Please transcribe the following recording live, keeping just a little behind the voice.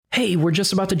Hey, we're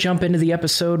just about to jump into the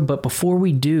episode, but before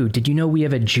we do, did you know we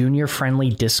have a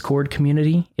junior-friendly Discord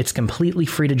community? It's completely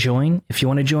free to join. If you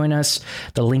want to join us,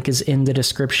 the link is in the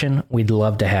description. We'd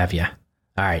love to have you.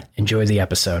 All right, enjoy the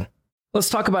episode. Let's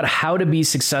talk about how to be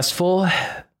successful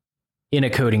in a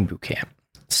coding bootcamp.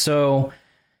 So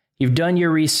you've done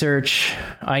your research.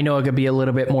 I know it could be a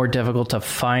little bit more difficult to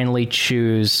finally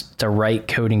choose the right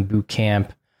coding bootcamp.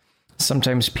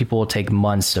 Sometimes people will take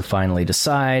months to finally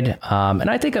decide. And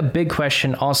I think a big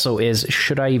question also is,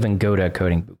 should I even go to a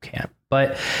coding bootcamp?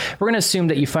 But we're going to assume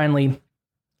that you finally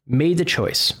made the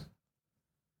choice.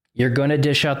 You're going to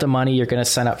dish out the money. You're going to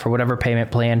sign up for whatever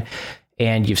payment plan,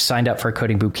 and you've signed up for a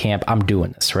coding bootcamp. I'm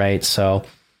doing this, right? So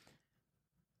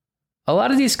a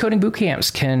lot of these coding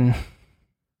bootcamps can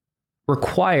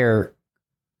require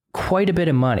quite a bit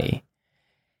of money.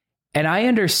 And I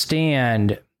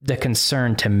understand the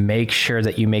concern to make sure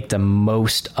that you make the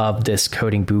most of this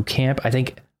coding bootcamp. I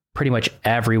think pretty much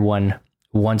everyone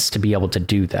wants to be able to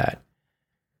do that.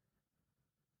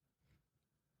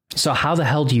 So how the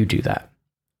hell do you do that?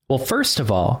 Well, first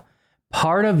of all,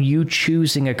 part of you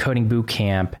choosing a coding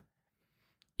bootcamp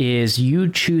is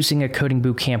you choosing a coding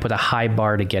bootcamp with a high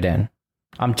bar to get in.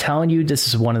 I'm telling you, this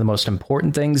is one of the most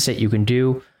important things that you can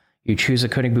do. You choose a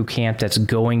coding bootcamp that's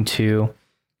going to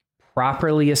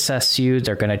properly assess you.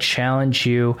 They're going to challenge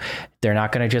you. They're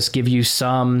not going to just give you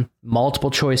some multiple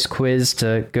choice quiz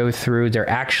to go through. They're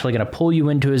actually going to pull you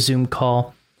into a Zoom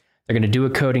call. They're going to do a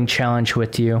coding challenge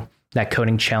with you. That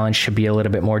coding challenge should be a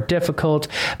little bit more difficult,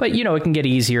 but it can get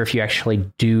easier if you actually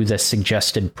do the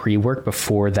suggested pre-work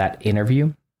before that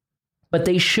interview. But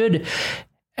they should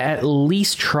at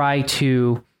least try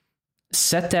to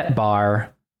set that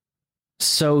bar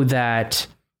so that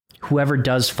whoever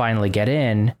does finally get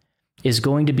in is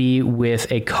going to be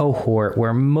with a cohort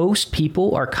where most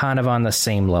people are kind of on the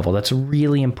same level. That's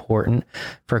really important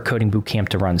for a coding bootcamp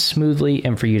to run smoothly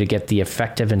and for you to get the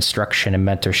effective instruction and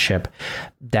mentorship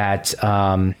that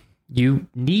you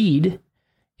need,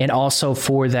 and also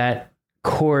for that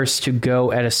course to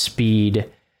go at a speed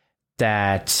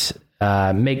that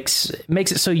makes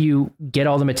it so you get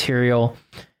all the material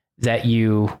that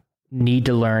you need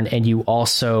to learn, and you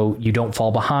don't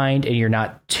fall behind, and you're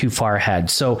not too far ahead.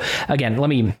 So again, let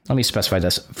me specify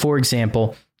this. For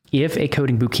example, if a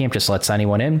coding bootcamp just lets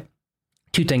anyone in,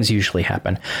 two things usually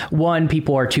happen. One,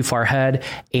 people are too far ahead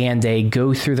and they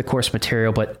go through the course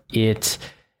material, but they're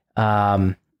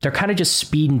kind of just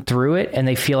speeding through it, and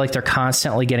they feel like they're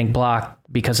constantly getting blocked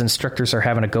because instructors are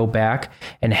having to go back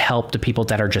and help the people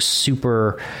that are just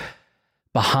super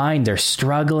behind. They're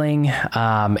struggling.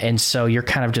 And so you're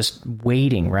kind of just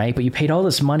waiting, right? But you paid all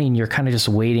this money and you're kind of just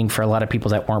waiting for a lot of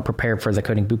people that weren't prepared for the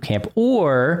coding bootcamp,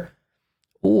 or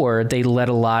they let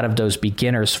a lot of those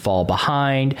beginners fall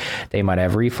behind. They might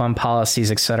have refund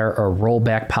policies, etc., or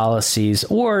rollback policies,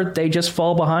 or they just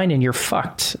fall behind and you're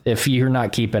fucked if you're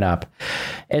not keeping up.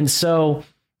 And so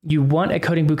you want a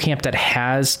coding bootcamp that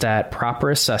has that proper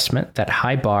assessment, that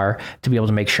high bar, to be able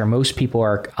to make sure most people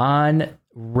are on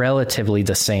relatively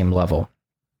the same level.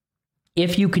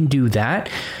 If you can do that,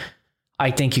 I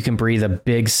think you can breathe a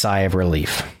big sigh of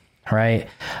relief, right?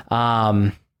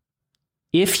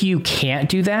 If you can't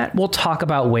do that, we'll talk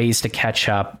about ways to catch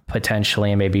up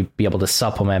potentially and maybe be able to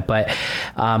supplement. But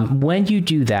when you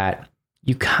do that,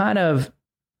 you kind of,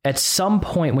 at some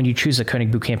point when you choose a coding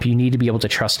bootcamp, you need to be able to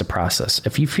trust the process.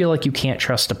 If you feel like you can't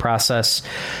trust the process,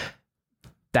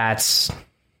 that's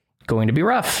going to be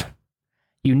rough.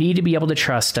 You need to be able to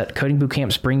trust that coding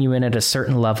bootcamps bring you in at a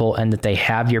certain level and that they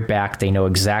have your back. They know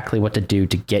exactly what to do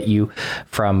to get you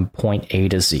from point A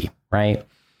to Z, right?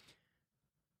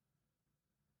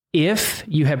 If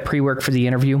you have pre-work for the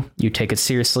interview, you take it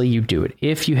seriously, you do it.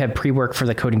 If you have pre-work for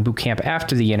the coding bootcamp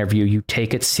after the interview, you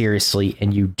take it seriously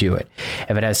and you do it.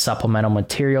 If it has supplemental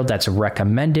material that's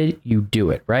recommended, you do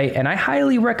it, right? And I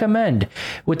highly recommend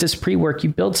with this pre-work, you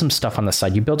build some stuff on the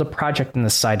side. You build a project on the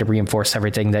side to reinforce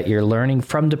everything that you're learning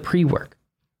from the pre-work.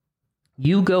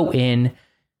 You go in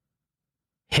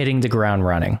hitting the ground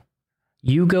running.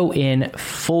 You go in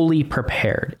fully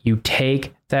prepared. You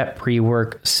take that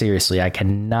pre-work seriously. I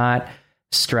cannot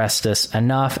stress this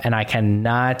enough, and I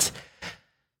cannot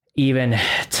even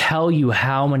tell you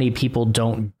how many people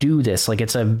don't do this. Like,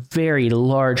 it's a very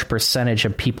large percentage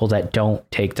of people that don't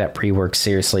take that pre-work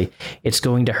seriously. It's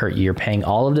going to hurt you. You're paying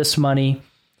all of this money.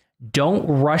 Don't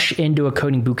rush into a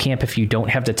coding bootcamp if you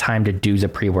don't have the time to do the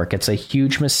pre-work. It's a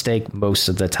huge mistake most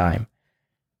of the time.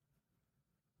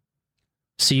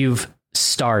 So you've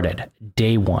started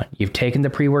day one. You've taken the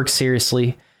pre-work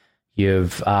seriously.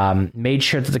 You've made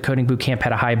sure that the coding bootcamp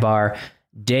had a high bar.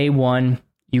 Day one,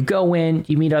 You go in,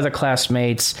 you meet other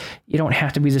classmates. You don't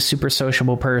have to be the super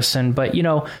sociable person, but,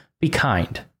 be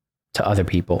kind to other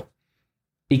people.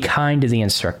 Be kind to the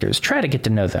instructors. Try to get to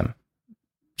know them.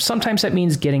 Sometimes that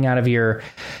means getting out of your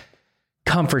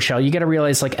comfort shell. You got to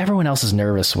realize, like, everyone else is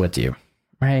nervous with you,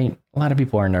 right? A lot of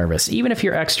people are nervous. Even if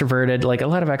you're extroverted, like, a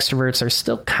lot of extroverts are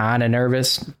still kind of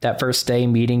nervous that first day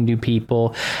meeting new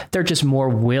people. They're just more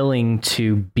willing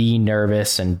to be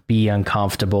nervous and be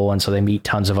uncomfortable. And so they meet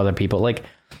tons of other people. Like,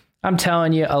 I'm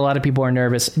telling you, a lot of people are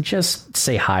nervous. Just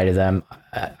say hi to them.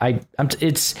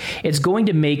 It's going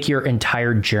to make your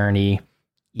entire journey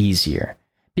easier,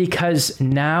 because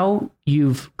now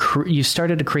you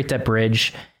started to create that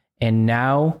bridge, and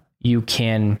now you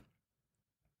can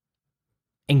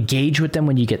engage with them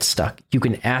when you get stuck. You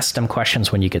can ask them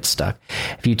questions when you get stuck.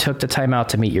 If you took the time out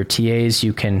to meet your TAs,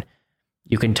 you can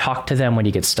talk to them when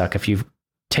you get stuck. If you've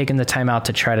taken the time out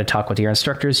to try to talk with your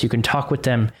instructors, you can talk with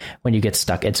them when you get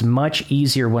stuck. It's much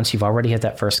easier once you've already had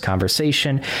that first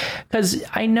conversation, because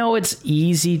I know it's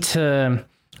easy to,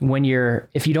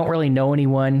 if you don't really know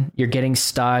anyone, you're getting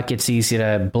stuck. It's easy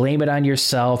to blame it on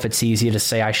yourself. It's easy to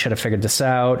say, I should have figured this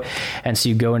out. And so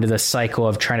you go into this cycle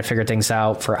of trying to figure things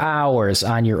out for hours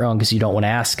on your own because you don't want to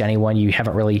ask anyone. You're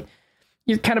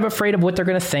kind of afraid of what they're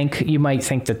going to think. You might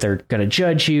think that they're going to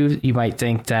judge you. You might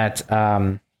think that,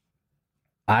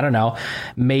 I don't know,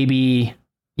 maybe,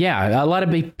 a lot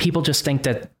of people just think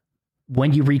that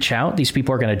when you reach out, these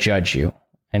people are going to judge you.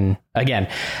 And again,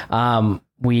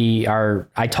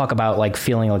 I talk about like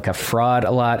feeling like a fraud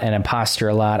a lot, an imposter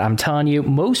a lot. I'm telling you,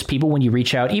 most people, when you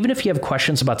reach out, even if you have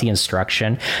questions about the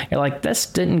instruction, you're like, this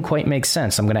didn't quite make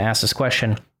sense. I'm going to ask this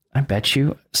question. I bet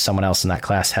you someone else in that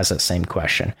class has that same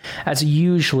question. That's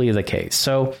usually the case.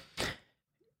 So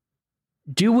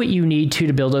do what you need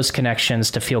to build those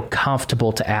connections, to feel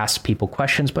comfortable to ask people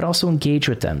questions, but also engage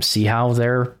with them. See how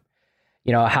their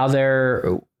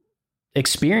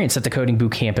experience at the coding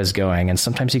bootcamp is going. And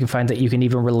sometimes you can find that you can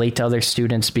even relate to other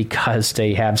students because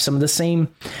they have some of the same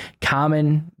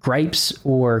common gripes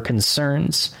or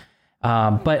concerns.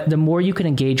 But the more you can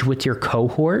engage with your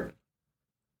cohort,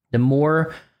 the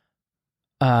more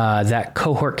that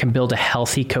cohort can build a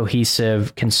healthy,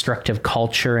 cohesive, constructive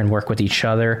culture and work with each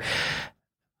other.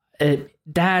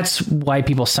 That's why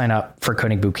people sign up for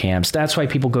coding boot camps. That's why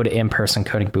people go to in-person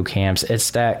coding boot camps.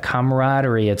 It's that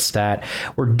camaraderie. It's that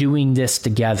we're doing this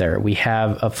together. We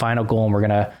have a final goal, and we're going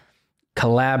to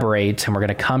collaborate, and we're going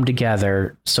to come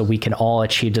together so we can all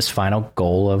achieve this final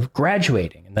goal of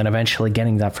graduating and then eventually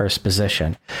getting that first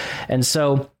position. And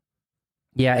so,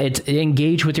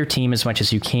 engage with your team as much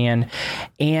as you can.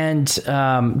 And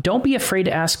don't be afraid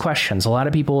to ask questions. A lot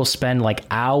of people will spend like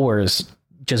hours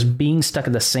just being stuck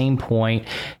at the same point.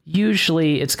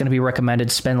 Usually it's going to be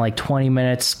recommended spend like 20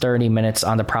 minutes, 30 minutes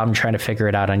on the problem trying to figure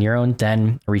it out on your own,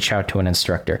 then reach out to an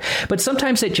instructor. But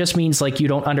sometimes it just means like you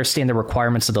don't understand the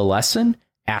requirements of the lesson.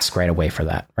 Ask right away for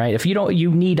that, right? If you don't,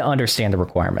 you need to understand the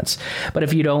requirements. But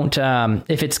if you don't,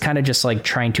 if it's kind of just like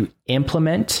trying to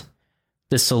implement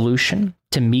the solution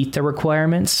to meet the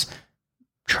requirements,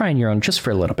 try on your own just for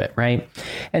a little bit, right?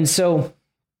 And so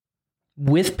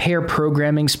with pair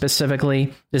programming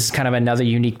specifically, this is kind of another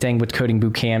unique thing with coding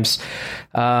boot camps.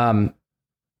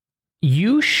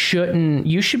 You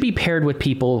should be paired with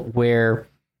people where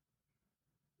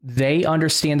they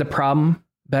understand the problem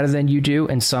better than you do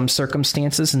in some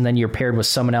circumstances, and then you're paired with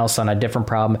someone else on a different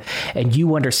problem and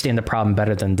you understand the problem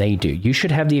better than they do. You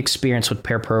should have the experience with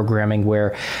pair programming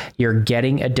where you're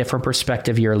getting a different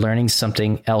perspective, you're learning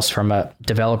something else from a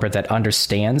developer that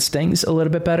understands things a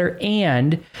little bit better,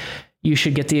 and you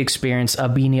should get the experience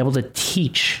of being able to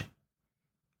teach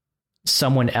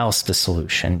someone else the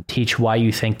solution, teach why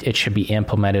you think it should be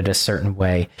implemented a certain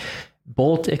way.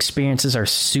 Both experiences are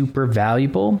super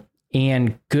valuable,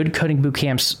 and good coding boot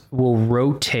camps will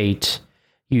rotate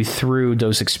you through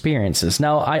those experiences.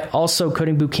 Now,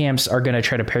 coding boot camps are going to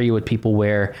try to pair you with people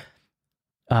where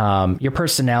your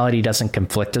personality doesn't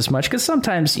conflict as much, because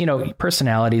sometimes,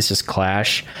 personalities just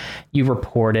clash. You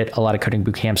report it. A lot of coding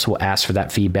boot camps will ask for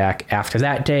that feedback after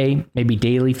that day, maybe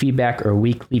daily feedback or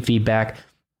weekly feedback.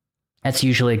 That's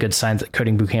usually a good sign that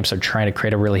coding boot camps are trying to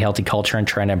create a really healthy culture and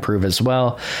trying to improve as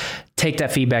well. Take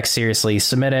that feedback seriously,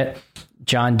 submit it.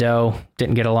 John Doe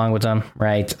didn't get along with them,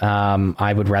 right?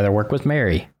 I would rather work with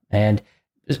Mary, and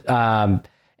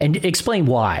explain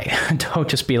why. Don't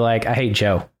just be like, I hate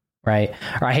Joe, right?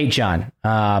 Or I hate John.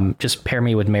 Just pair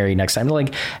me with Mary next time.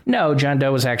 Like, no, John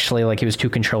Doe was actually like, he was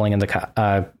too controlling in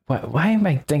the, why am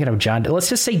I thinking of John Doe? Let's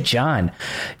just say John.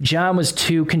 John was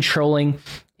too controlling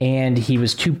and he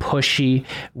was too pushy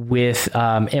with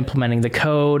implementing the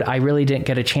code. I really didn't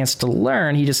get a chance to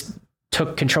learn. He just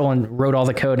took control and wrote all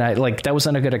the code. And that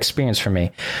wasn't a good experience for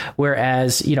me.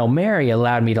 Whereas, Mary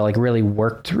allowed me to really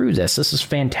work through this. This is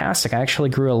fantastic. I actually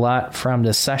grew a lot from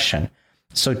this session.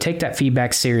 So take that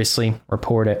feedback seriously,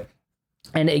 report it.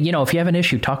 And, if you have an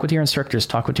issue, talk with your instructors,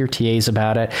 talk with your TAs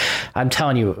about it. I'm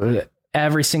telling you,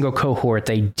 every single cohort,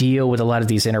 they deal with a lot of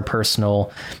these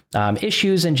interpersonal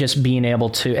issues, and just being able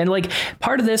to, and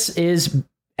part of this is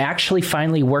actually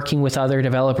finally working with other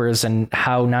developers and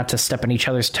how not to step on each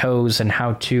other's toes and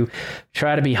how to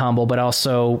try to be humble, but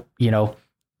also,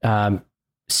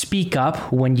 speak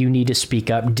up when you need to speak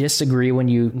up, disagree when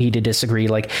you need to disagree.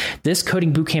 This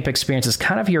coding bootcamp experience is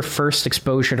kind of your first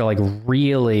exposure to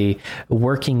really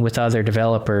working with other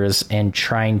developers and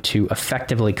trying to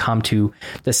effectively come to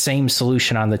the same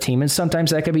solution on the team. And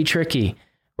sometimes that could be tricky.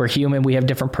 We're human. We have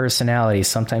different personalities.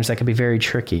 Sometimes that could be very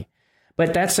tricky.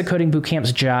 But that's the coding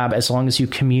bootcamp's job, as long as you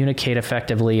communicate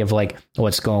effectively of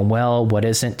what's going well, what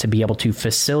isn't, to be able to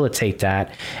facilitate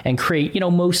that and create,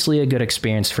 mostly a good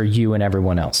experience for you and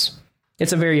everyone else.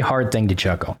 It's a very hard thing to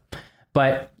juggle,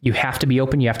 but you have to be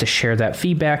open. You have to share that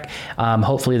feedback.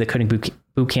 Hopefully the coding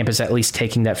bootcamp is at least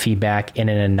taking that feedback in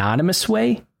an anonymous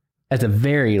way, at the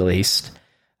very least.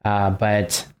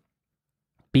 But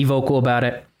be vocal about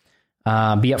it.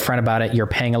 Be upfront about it. You're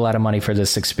paying a lot of money for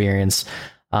this experience.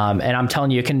 And I'm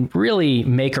telling you, it can really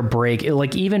make or break.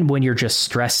 Even when you're just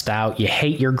stressed out, you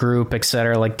hate your group,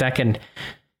 etc. That can,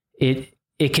 it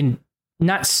can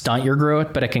not stunt your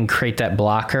growth, but it can create that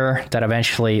blocker that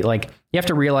eventually, you have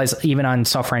to realize, even on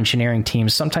software engineering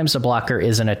teams, sometimes the blocker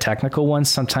isn't a technical one.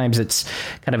 Sometimes it's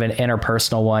kind of an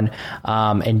interpersonal one,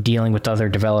 and dealing with other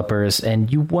developers. And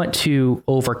you want to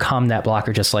overcome that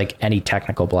blocker, just like any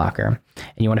technical blocker.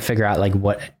 And you want to figure out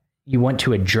what you want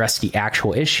to address, the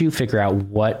actual issue, figure out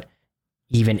what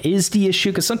even is the issue.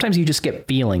 Because sometimes you just get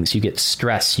feelings, you get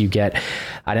stress, you get,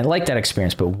 I didn't like that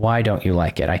experience, but why don't you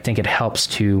like it? I think it helps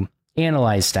to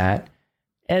analyze that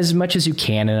as much as you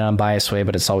can in an unbiased way,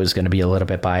 but it's always going to be a little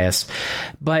bit biased.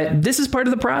 But this is part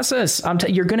of the process.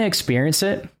 You're going to experience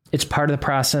it. It's part of the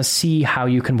process. See how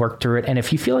you can work through it. And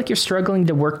if you feel like you're struggling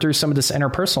to work through some of this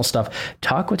interpersonal stuff,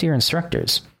 talk with your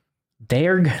instructors.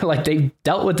 They've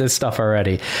dealt with this stuff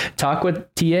already. Talk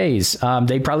with TAs.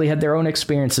 They probably had their own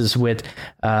experiences with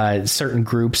certain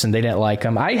groups and they didn't like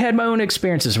them. I had my own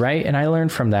experiences, right? And I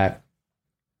learned from that.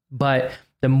 But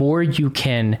the more you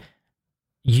can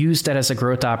use that as a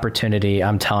growth opportunity,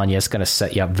 I'm telling you, it's going to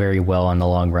set you up very well in the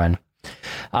long run.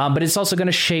 But it's also going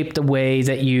to shape the way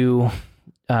that you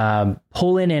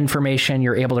pull in information.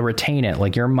 You're able to retain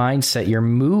it. Your mindset, your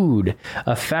mood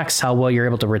affects how well you're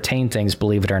able to retain things,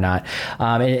 believe it or not.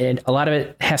 And a lot of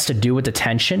it has to do with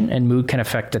attention, and mood can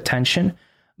affect attention.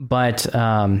 But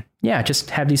just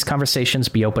have these conversations,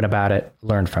 be open about it,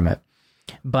 learn from it.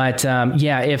 But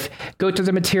if go through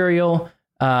the material,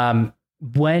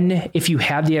 if you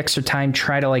have the extra time,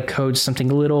 try to code something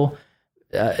little.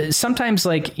 Sometimes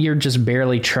you're just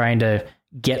barely trying to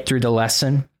get through the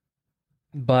lesson.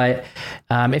 But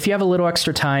if you have a little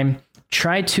extra time,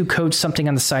 try to code something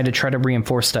on the side to try to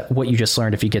reinforce what you just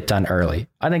learned if you get done early.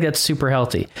 I think that's super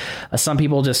healthy. Some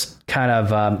people just kind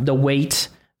of the wait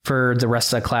for the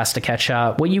rest of the class to catch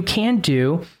up. What you can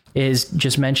do is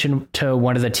just mention to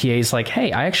one of the TAs,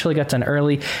 hey, I actually got done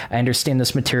early. I understand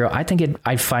this material. I think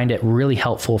I'd find it really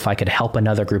helpful if I could help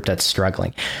another group that's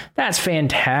struggling. That's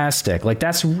fantastic.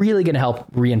 That's really going to help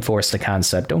reinforce the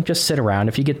concept. Don't just sit around.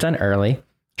 If you get done early,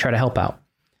 try to help out.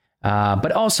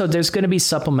 But also, there's going to be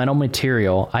supplemental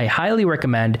material. I highly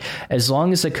recommend, as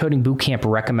long as the Coding Bootcamp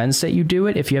recommends that you do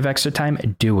it, if you have extra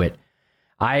time, do it.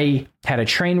 I had a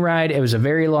train ride. It was a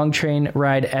very long train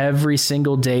ride every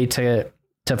single day to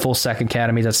Full Stack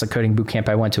Academy. That's the Coding Bootcamp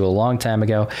I went to a long time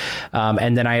ago.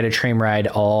 And then I had a train ride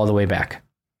all the way back.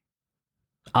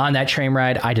 On that train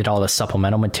ride, I did all the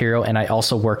supplemental material, and I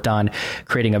also worked on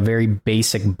creating a very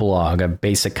basic blog, a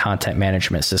basic content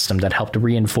management system that helped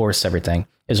reinforce everything.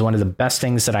 It was one of the best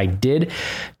things that I did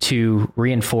to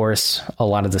reinforce a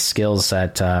lot of the skills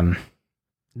that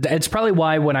it's probably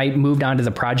why when I moved on to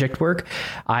the project work,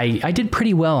 I did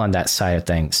pretty well on that side of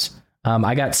things.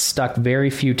 I got stuck very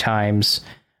few times,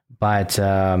 but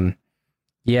do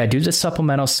the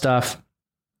supplemental stuff.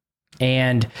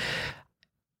 And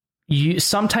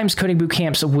sometimes coding boot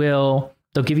camps they'll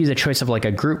give you the choice of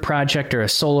a group project or a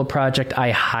solo project.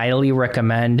 I highly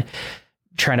recommend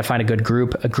trying to find a good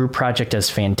group. A group project is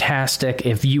fantastic.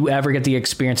 If you ever get the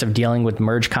experience of dealing with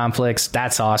merge conflicts,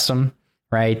 that's awesome,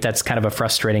 right? That's kind of a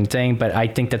frustrating thing, but I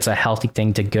think that's a healthy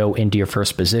thing to go into your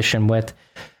first position with.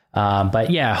 But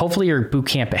hopefully your boot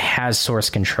camp has source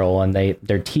control and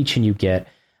they're teaching you Git.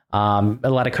 A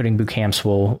lot of coding boot camps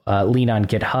will lean on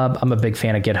GitHub. I'm a big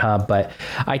fan of GitHub, but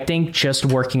I think just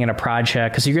working in a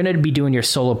project, because you're going to be doing your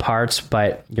solo parts,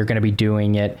 but you're going to be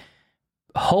doing it.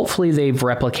 Hopefully they've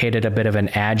replicated a bit of an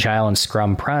agile and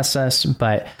scrum process,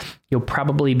 but you'll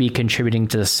probably be contributing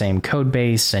to the same code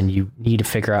base, and you need to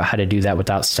figure out how to do that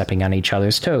without stepping on each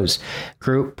other's toes.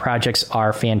 Group projects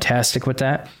are fantastic with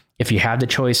that. If you have the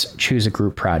choice, choose a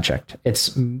group project.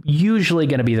 It's usually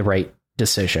going to be the right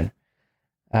decision.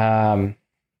 As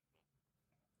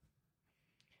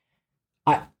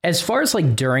far as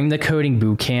like during the coding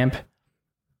boot camp,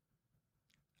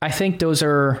 I think those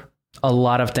are a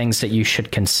lot of things that you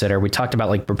should consider. We talked about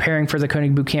like preparing for the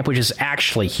coding boot camp, which is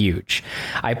actually huge.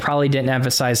 I probably didn't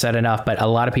emphasize that enough, but a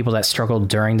lot of people that struggle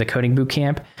during the coding boot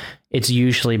camp, it's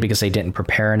usually because they didn't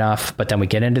prepare enough. But then we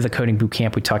get into the coding boot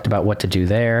camp, we talked about what to do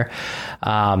there.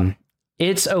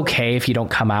 It's okay if you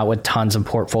don't come out with tons of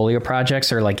portfolio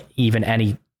projects or like even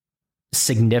any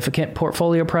significant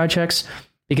portfolio projects,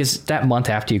 because that month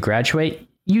after you graduate,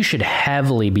 you should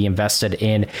heavily be invested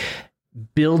in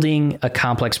building a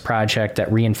complex project that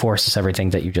reinforces everything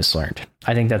that you just learned.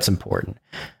 I think that's important.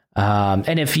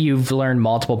 And if you've learned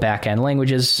multiple back-end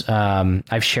languages,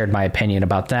 I've shared my opinion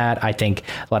about that. I think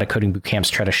a lot of coding boot camps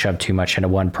try to shove too much into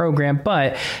one program,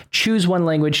 but choose one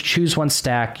language, choose one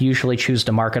stack, usually choose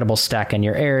the marketable stack in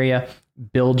your area,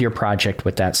 build your project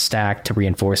with that stack to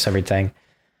reinforce everything.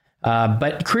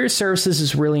 But career services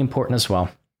is really important as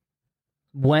well.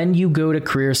 When you go to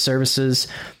career services,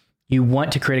 you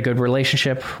want to create a good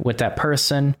relationship with that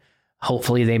person.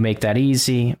 Hopefully they make that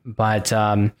easy, but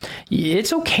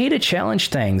it's okay to challenge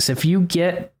things. If you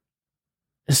get,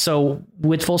 so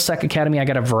with Full Stack Academy, I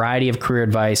got a variety of career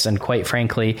advice, and quite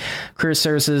frankly, career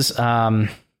services,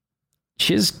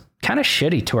 she's kind of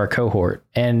shitty to our cohort,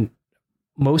 and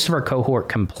most of our cohort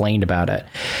complained about it.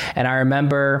 And I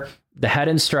remember the head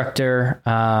instructor,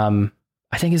 I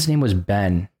think his name was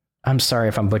Ben. I'm sorry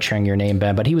if I'm butchering your name,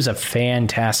 Ben, but he was a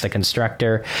fantastic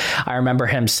instructor. I remember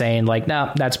him saying like,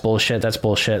 no, that's bullshit. That's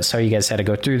bullshit. So you guys had to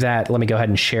go through that. Let me go ahead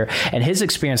and share. And his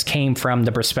experience came from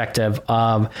the perspective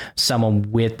of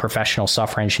someone with professional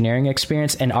software engineering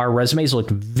experience. And our resumes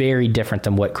looked very different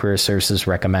than what career services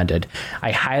recommended. I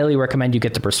highly recommend you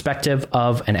get the perspective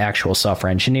of an actual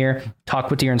software engineer. Talk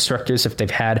with your instructors if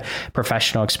they've had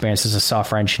professional experience as a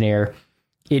software engineer.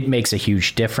 It makes a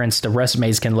huge difference. The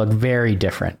resumes can look very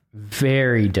different,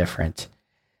 very different.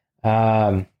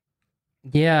 I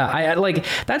like,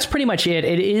 that's pretty much it.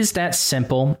 It is that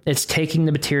simple. It's taking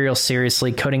the material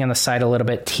seriously, coding on the side a little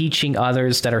bit, teaching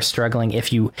others that are struggling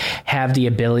if you have the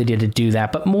ability to do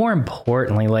that. But more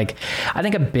importantly, like, I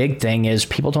think a big thing is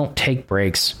people don't take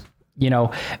breaks. You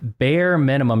know, bare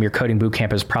minimum, your coding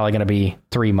bootcamp is probably going to be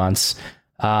 3 months.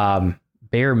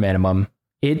 Bare minimum.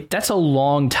 That's a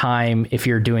long time. If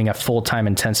you're doing a full-time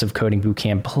intensive coding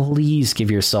bootcamp, please give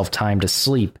yourself time to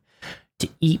sleep, to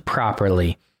eat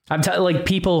properly. I'm telling, like,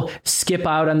 people skip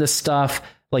out on this stuff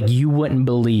like you wouldn't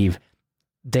believe.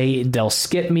 They'll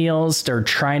skip meals. They're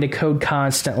trying to code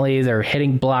constantly. They're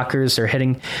hitting blockers. They're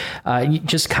hitting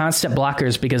just constant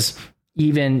blockers because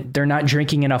even they're not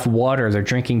drinking enough water. They're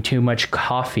drinking too much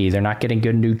coffee. They're not getting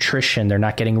good nutrition. They're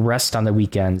not getting rest on the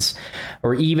weekends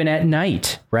or even at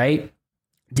night, right?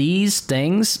 These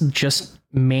things, just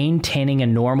maintaining a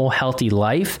normal, healthy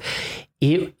life,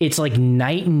 it's like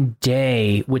night and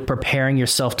day with preparing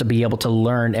yourself to be able to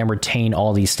learn and retain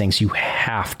all these things. You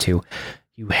have to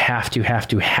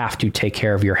take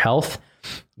care of your health.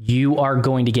 You are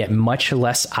going to get much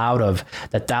less out of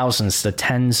the thousands, the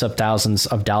tens of thousands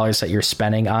of dollars that you're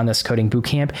spending on this coding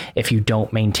bootcamp if you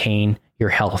don't maintain your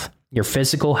health. Your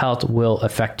physical health will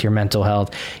affect your mental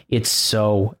health. It's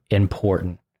so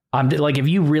important. Like, if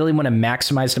you really want to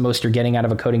maximize the most you're getting out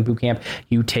of a coding bootcamp,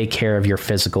 you take care of your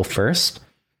physical first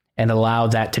and allow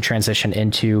that to transition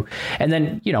into, and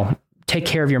then, you know, take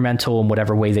care of your mental in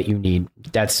whatever way that you need.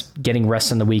 That's getting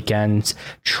rest on the weekends,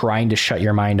 trying to shut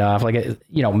your mind off. Like,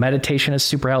 you know, meditation is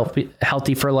super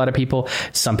healthy for a lot of people.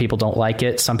 Some people don't like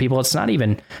it. Some people it's not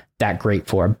even that great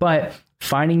for, but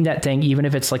finding that thing, even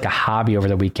if it's like a hobby over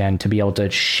the weekend, to be able to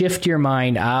shift your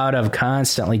mind out of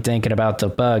constantly thinking about the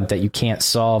bug that you can't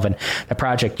solve and the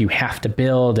project you have to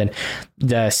build and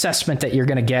the assessment that you're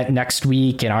going to get next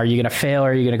week. And are you going to fail?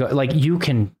 Or are you going to go? Like, you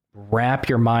can wrap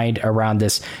your mind around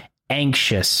this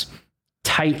anxious,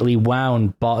 tightly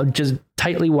wound ball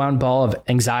of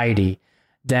anxiety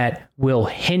that will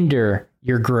hinder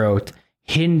your growth,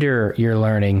 hinder your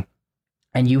learning.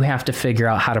 And you have to figure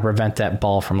out how to prevent that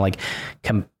ball from like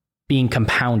being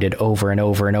compounded over and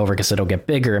over and over because it'll get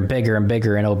bigger and bigger and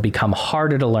bigger, and it'll become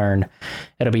harder to learn.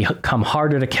 It'll become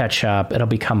harder to catch up. It'll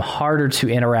become harder to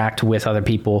interact with other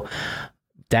people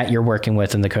that you're working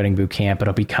with in the coding bootcamp.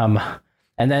 It'll become,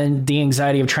 and then the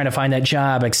anxiety of trying to find that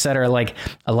job, etc. Like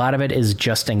a lot of it is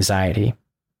just anxiety.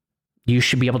 You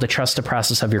should be able to trust the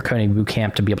process of your coding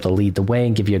bootcamp to be able to lead the way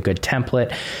and give you a good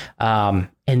template.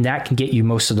 And that can get you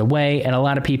most of the way. And a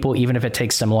lot of people, even if it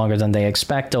takes them longer than they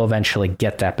expect, they'll eventually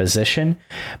get that position.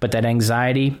 But that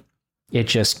anxiety, it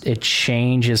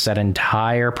changes that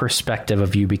entire perspective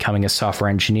of you becoming a software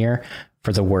engineer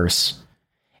for the worse.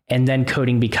 And then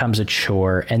coding becomes a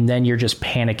chore, and then you're just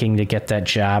panicking to get that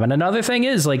job. And another thing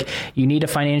is, like, you need to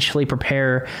financially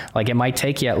prepare. Like, it might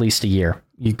take you at least a year.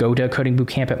 You go to a coding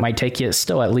bootcamp, it might take you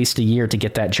still at least a year to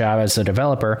get that job as a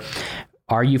developer.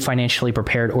 Are you financially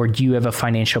prepared, or do you have a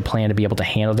financial plan to be able to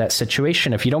handle that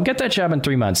situation? If you don't get that job in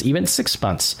 3 months, even 6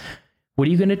 months, what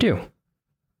are you going to do?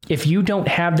 If you don't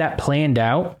have that planned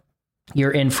out,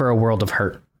 you're in for a world of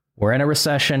hurt. We're in a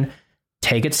recession.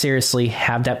 Take it seriously.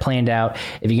 Have that planned out.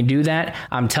 If you can do that,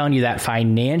 I'm telling you that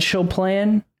financial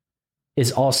plan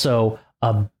is also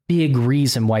a big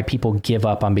reason why people give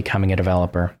up on becoming a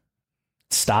developer.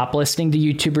 Stop listening to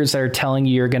YouTubers that are telling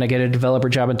you you're going to get a developer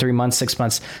job in 3 months, 6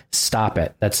 months. Stop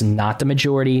it. That's not the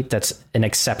majority. That's an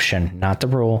exception, not the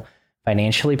rule.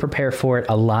 Financially prepare for it.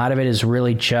 A lot of it is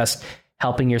really just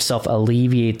helping yourself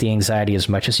alleviate the anxiety as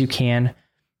much as you can.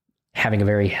 Having a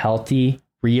very healthy,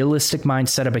 realistic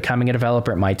mindset of becoming a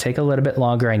developer. It might take a little bit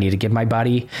longer. I need to give my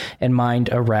body and mind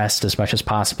a rest as much as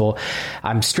possible.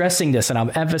 I'm stressing this and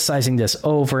I'm emphasizing this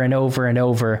over and over and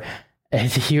over.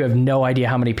 You have no idea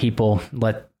how many people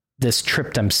let this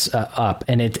trip them up.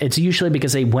 And it's usually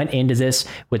because they went into this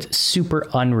with super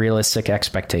unrealistic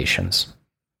expectations.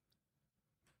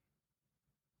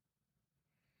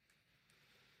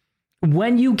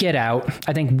 When you get out,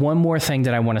 I think one more thing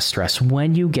that I want to stress,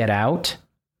 when you get out,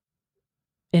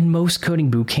 in most coding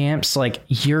boot camps, like,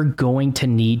 you're going to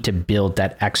need to build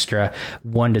that extra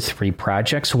 1 to 3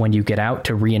 projects when you get out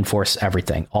to reinforce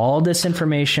everything. All this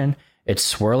information, it's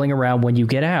swirling around. When you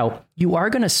get out, you are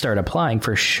going to start applying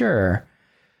for sure,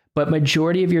 but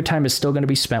majority of your time is still going to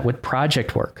be spent with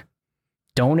project work.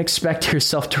 Don't expect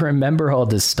yourself to remember all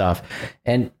this stuff.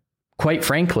 And quite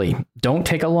frankly, don't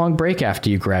take a long break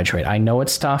after you graduate. I know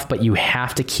it's tough, but you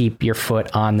have to keep your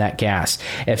foot on that gas.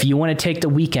 If you want to take the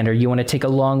weekend, or you want to take a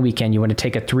long weekend, you want to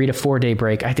take a 3 to 4 day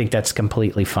break, I think that's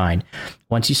completely fine.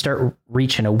 Once you start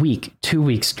reaching a week, 2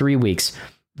 weeks, 3 weeks,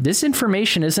 this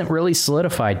information isn't really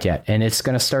solidified yet, and it's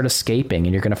going to start escaping,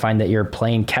 and you're going to find that you're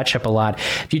playing catch up a lot.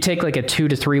 If you take like a 2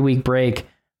 to 3 week break,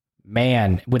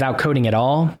 man, without coding at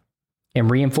all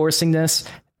and reinforcing this,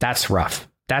 that's rough.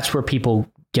 That's where people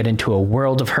get into a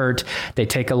world of hurt. They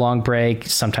take a long break.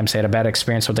 Sometimes they had a bad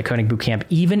experience with the coding bootcamp.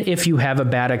 Even if you have a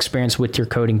bad experience with your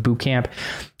coding bootcamp,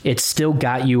 it still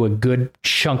got you a good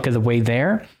chunk of the way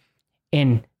there.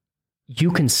 And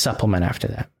you can supplement after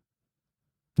that.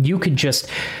 You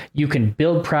can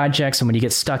build projects, and when you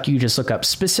get stuck, you just look up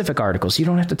specific articles. You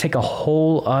don't have to take a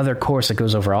whole other course that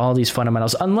goes over all these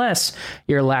fundamentals unless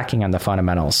you're lacking on the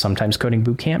fundamentals. Sometimes coding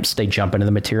bootcamps, they jump into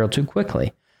the material too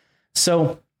quickly.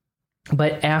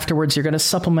 But afterwards, you're going to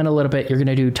supplement a little bit. You're going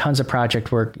to do tons of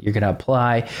project work. You're going to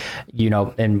apply,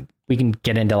 and we can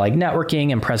get into like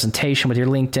networking and presentation with your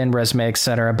LinkedIn resume, et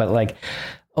cetera. But like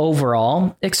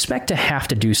overall, expect to have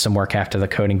to do some work after the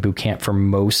coding bootcamp. For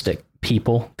most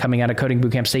people coming out of coding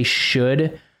bootcamps, they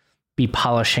should be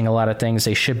polishing a lot of things.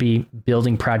 They should be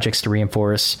building projects to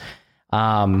reinforce.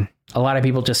 A lot of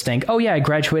people just think, oh yeah, I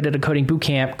graduated a coding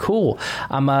bootcamp. Cool.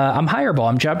 I'm hireable.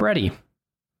 I'm job ready.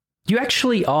 You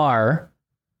actually are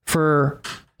for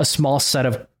a small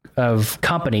set of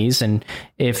companies. And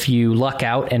if you luck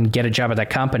out and get a job at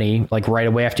that company, like right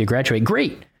away after you graduate,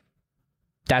 great.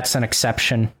 That's an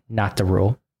exception, not the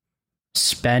rule.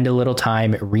 Spend a little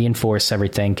time, reinforce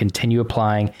everything, continue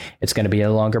applying. It's going to be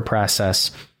a longer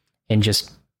process, and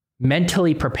just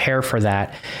mentally prepare for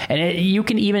that. And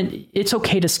it's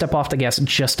okay to step off the gas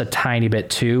just a tiny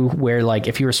bit too, where like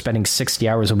if you were spending 60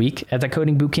 hours a week at the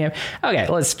coding bootcamp, okay,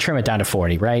 let's trim it down to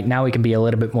 40, right? Now we can be a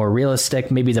little bit more realistic.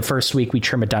 Maybe the first week we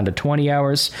trim it down to 20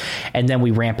 hours and then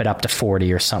we ramp it up to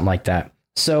 40 or something like that.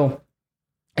 So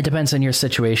it depends on your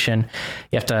situation.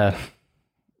 You have to,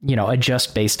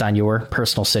 adjust based on your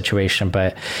personal situation.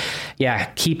 But yeah,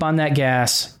 keep on that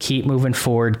gas, keep moving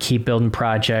forward, keep building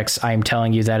projects. I'm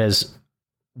telling you, that is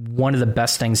one of the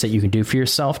best things that you can do for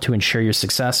yourself to ensure your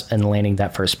success in landing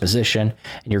that first position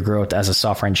and your growth as a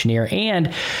software engineer.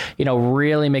 And,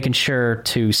 really making sure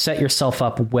to set yourself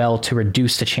up well to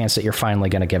reduce the chance that you're finally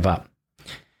going to give up.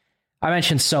 I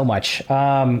mentioned so much.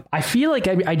 I feel like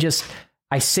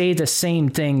I say the same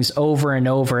things over and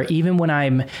over, even when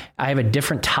I have a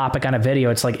different topic on a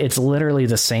video. It's like, it's literally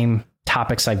the same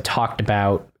topics I've talked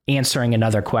about answering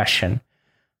another question.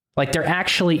 Like, there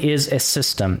actually is a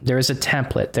system. There is a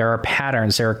template. There are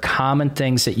patterns. There are common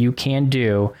things that you can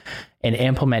do and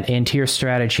implement into your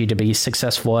strategy to be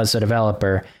successful as a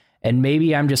developer. And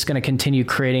maybe I'm just going to continue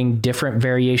creating different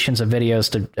variations of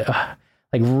videos to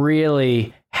like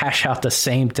really hash out the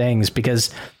same things,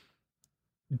 because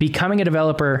becoming a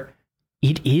developer,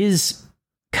 it is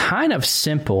kind of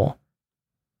simple.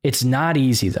 It's not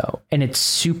easy though, and it's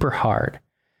super hard.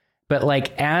 But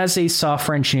like, as a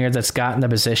software engineer that's gotten the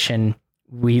position,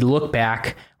 we look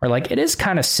back, we're like, it is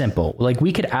kind of simple. Like,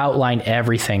 we could outline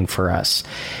everything for us.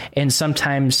 And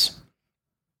sometimes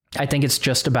I think it's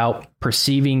just about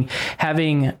perceiving,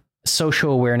 having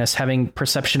social awareness, having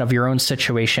perception of your own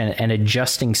situation and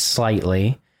adjusting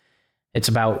slightly. It's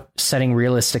about setting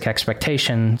realistic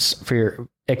expectations for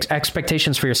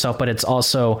yourself, but it's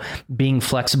also being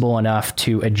flexible enough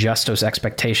to adjust those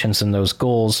expectations and those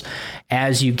goals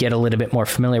as you get a little bit more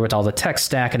familiar with all the tech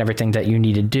stack and everything that you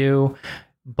need to do.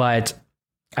 But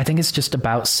I think it's just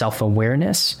about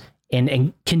self-awareness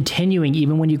and continuing,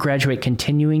 even when you graduate,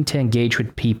 continuing to engage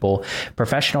with people,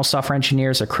 professional software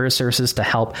engineers or career services, to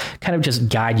help kind of just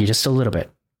guide you just a little bit,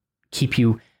 keep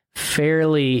you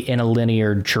fairly in a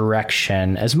linear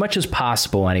direction as much as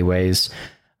possible anyways.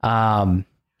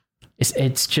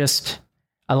 It's just,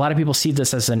 a lot of people see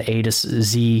this as an A to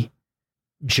Z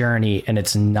journey, and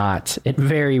it's not. It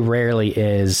very rarely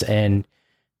is. And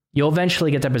you'll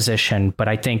eventually get that position, but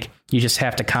I think you just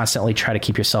have to constantly try to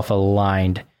keep yourself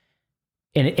aligned.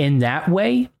 And in that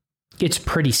way, it's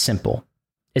pretty simple.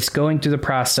 It's going through the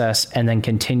process and then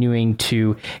continuing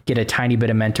to get a tiny bit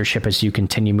of mentorship as you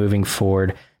continue moving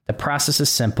forward. The process is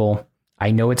simple.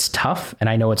 I know it's tough and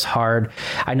I know it's hard.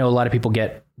 I know a lot of people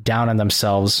get down on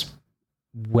themselves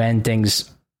when things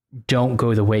don't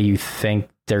go the way you think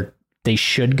they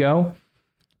should go.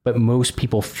 But most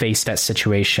people face that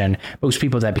situation. Most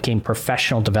people that became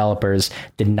professional developers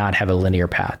did not have a linear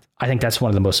path. I think that's one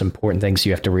of the most important things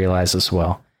you have to realize as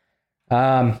well.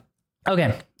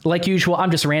 Okay, like usual, I'm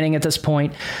just ranting at this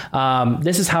point.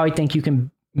 This is how I think you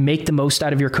can make the most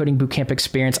out of your coding bootcamp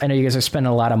experience. I know you guys are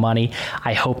spending a lot of money.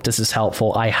 I hope this is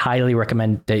helpful. I highly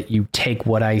recommend that you take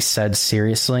what I said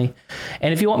seriously.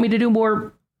 And if you want me to do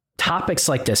more topics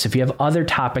like this, if you have other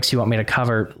topics you want me to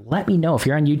cover, let me know. If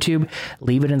you're on YouTube,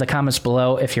 leave it in the comments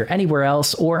below. If you're anywhere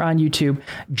else or on YouTube,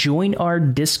 join our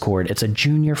Discord. It's a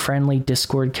junior-friendly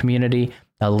Discord community.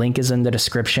 The link is in the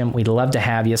description. We'd love to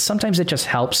have you. Sometimes it just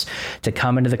helps to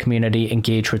come into the community,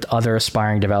 engage with other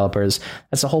aspiring developers.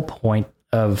 That's the whole point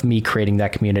of me creating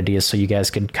that community, is so you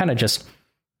guys could kind of just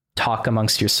talk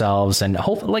amongst yourselves. And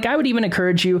hopefully, like, I would even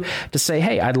encourage you to say,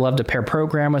 hey, I'd love to pair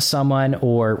program with someone,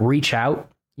 or reach out,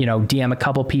 DM a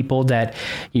couple people that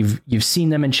you've seen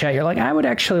them in chat. You're like, I would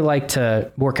actually like to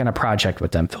work on a project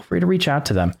with them. Feel free to reach out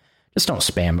to them. Just don't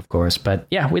spam, of course. But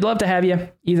yeah, we'd love to have you.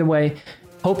 Either way,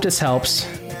 hope this helps.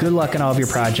 Good luck on all of your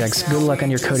projects. Good luck on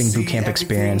your coding bootcamp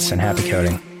experience, and happy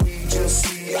coding.